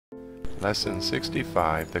Lesson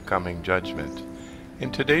 65, The Coming Judgment.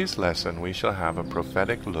 In today's lesson we shall have a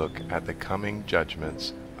prophetic look at the coming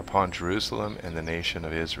judgments upon Jerusalem and the nation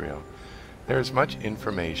of Israel. There is much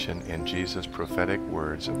information in Jesus' prophetic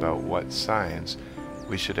words about what signs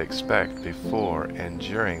we should expect before and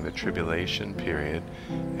during the tribulation period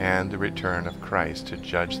and the return of Christ to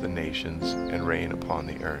judge the nations and reign upon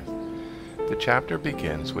the earth. The chapter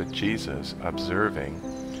begins with Jesus observing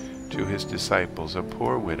to his disciples a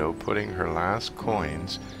poor widow putting her last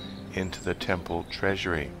coins into the temple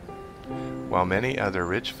treasury. While many other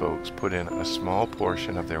rich folks put in a small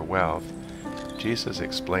portion of their wealth, Jesus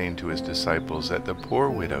explained to his disciples that the poor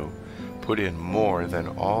widow put in more than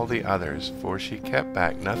all the others, for she kept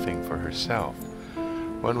back nothing for herself.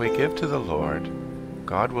 When we give to the Lord,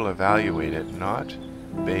 God will evaluate it not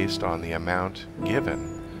based on the amount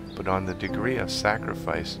given, but on the degree of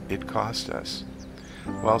sacrifice it cost us.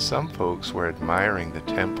 While some folks were admiring the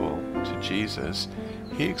temple to Jesus,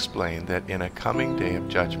 he explained that in a coming day of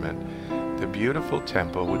judgment, the beautiful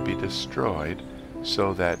temple would be destroyed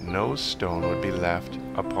so that no stone would be left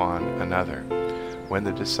upon another. When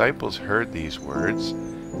the disciples heard these words,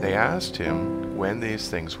 they asked him when these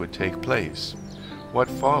things would take place. What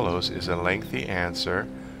follows is a lengthy answer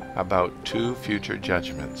about two future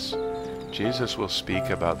judgments. Jesus will speak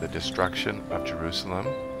about the destruction of Jerusalem,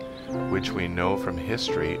 which we know from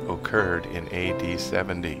history occurred in AD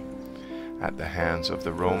 70 at the hands of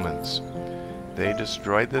the Romans. They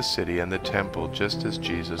destroyed the city and the temple just as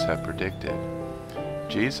Jesus had predicted.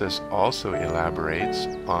 Jesus also elaborates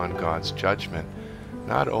on God's judgment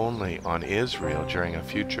not only on Israel during a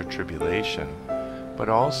future tribulation, but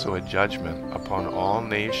also a judgment upon all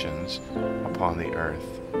nations upon the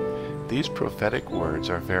earth. These prophetic words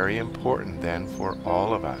are very important then for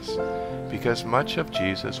all of us, because much of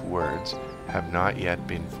Jesus' words have not yet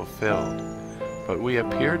been fulfilled. But we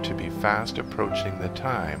appear to be fast approaching the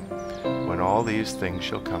time when all these things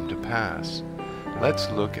shall come to pass. Let's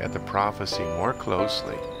look at the prophecy more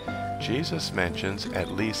closely. Jesus mentions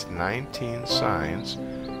at least 19 signs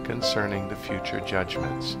concerning the future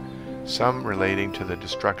judgments, some relating to the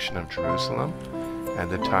destruction of Jerusalem and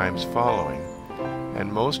the times following,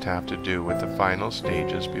 and most have to do with the final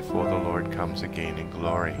stages before the Lord comes again in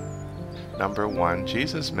glory. Number 1,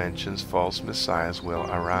 Jesus mentions false messiahs will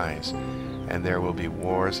arise, and there will be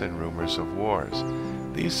wars and rumors of wars.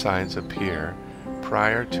 These signs appear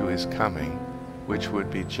prior to his coming, which would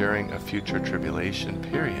be during a future tribulation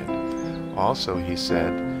period. Also, he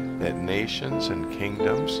said that nations and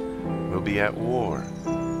kingdoms will be at war,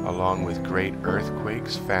 along with great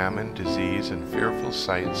earthquakes, famine, disease, and fearful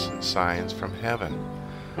sights and signs from heaven.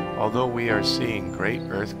 Although we are seeing great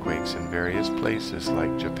earthquakes in various places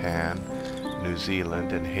like Japan, New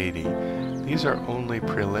Zealand, and Haiti, these are only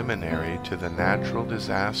preliminary to the natural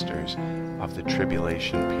disasters of the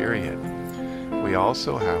tribulation period. We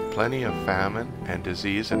also have plenty of famine and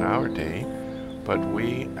disease in our day, but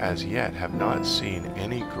we as yet have not seen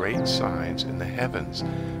any great signs in the heavens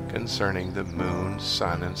concerning the moon,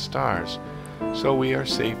 sun, and stars, so we are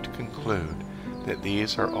safe to conclude that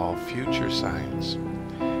these are all future signs.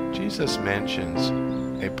 Jesus mentions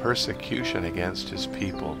a persecution against his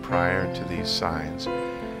people prior to these signs,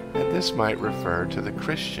 and this might refer to the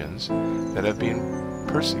Christians that have been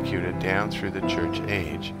persecuted down through the church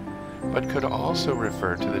age, but could also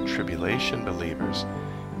refer to the tribulation believers,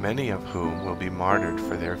 many of whom will be martyred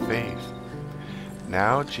for their faith.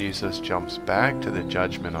 Now Jesus jumps back to the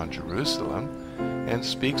judgment on Jerusalem and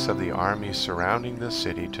speaks of the army surrounding the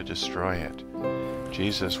city to destroy it.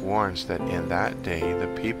 Jesus warns that in that day the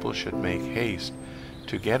people should make haste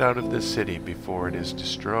to get out of the city before it is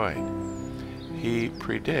destroyed. He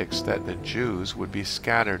predicts that the Jews would be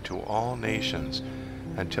scattered to all nations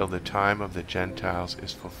until the time of the Gentiles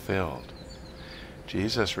is fulfilled.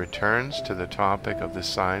 Jesus returns to the topic of the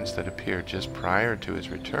signs that appear just prior to his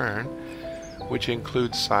return, which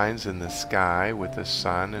includes signs in the sky with the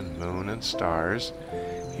sun and moon and stars.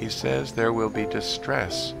 He says there will be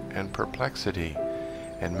distress and perplexity,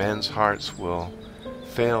 and men's hearts will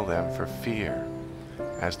fail them for fear,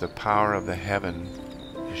 as the power of the heaven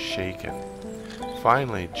is shaken.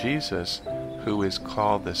 Finally, Jesus, who is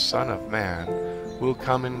called the Son of Man, will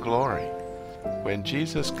come in glory. When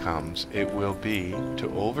Jesus comes, it will be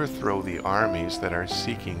to overthrow the armies that are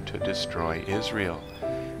seeking to destroy Israel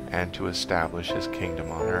and to establish his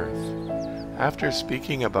kingdom on earth. After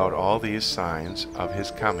speaking about all these signs of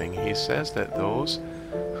his coming, he says that those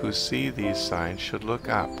who see these signs should look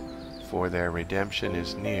up, for their redemption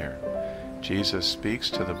is near. Jesus speaks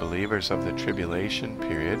to the believers of the tribulation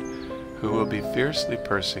period who will be fiercely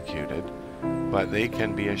persecuted, but they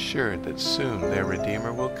can be assured that soon their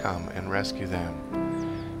Redeemer will come and rescue them.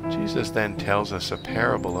 Jesus then tells us a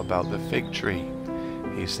parable about the fig tree.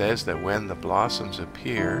 He says that when the blossoms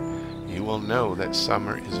appear, you will know that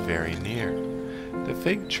summer is very near. The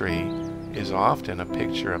fig tree is often a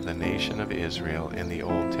picture of the nation of Israel in the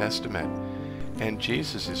Old Testament, and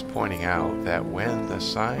Jesus is pointing out that when the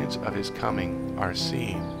signs of his coming are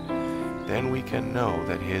seen, then we can know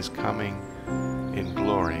that his coming in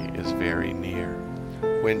glory is very near.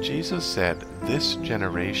 When Jesus said, "This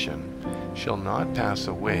generation shall not pass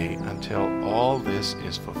away until all this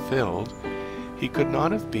is fulfilled," he could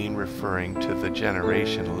not have been referring to the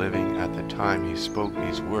generation living at the time he spoke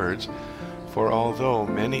these words, for although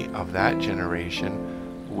many of that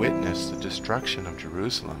generation witnessed the destruction of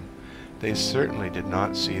Jerusalem, they certainly did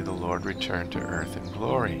not see the Lord return to earth in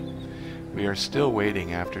glory. We are still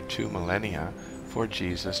waiting after 2 millennia for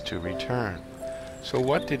Jesus to return. So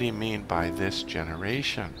what did he mean by this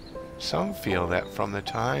generation? Some feel that from the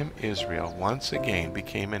time Israel once again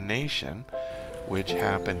became a nation, which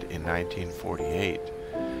happened in 1948,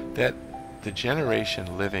 that the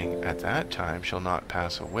generation living at that time shall not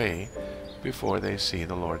pass away before they see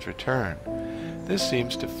the Lord's return. This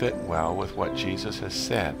seems to fit well with what Jesus has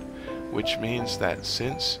said, which means that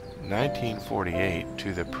since 1948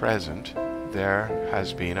 to the present, there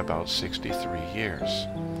has been about 63 years.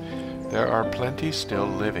 There are plenty still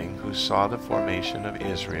living who saw the formation of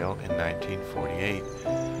Israel in 1948,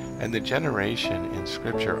 and the generation in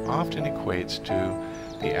Scripture often equates to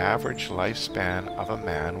the average lifespan of a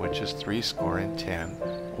man, which is 70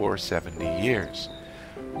 or 70 years.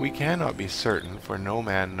 We cannot be certain, for no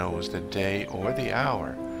man knows the day or the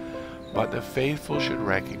hour, but the faithful should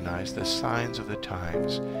recognize the signs of the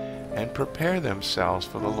times and prepare themselves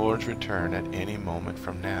for the Lord's return at any moment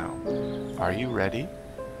from now. Are you ready?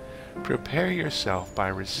 Prepare yourself by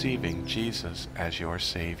receiving Jesus as your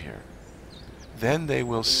Savior. Then they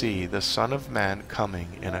will see the Son of Man coming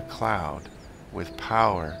in a cloud with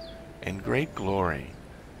power and great glory.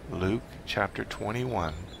 Luke chapter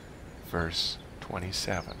 21, verse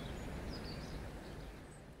 27.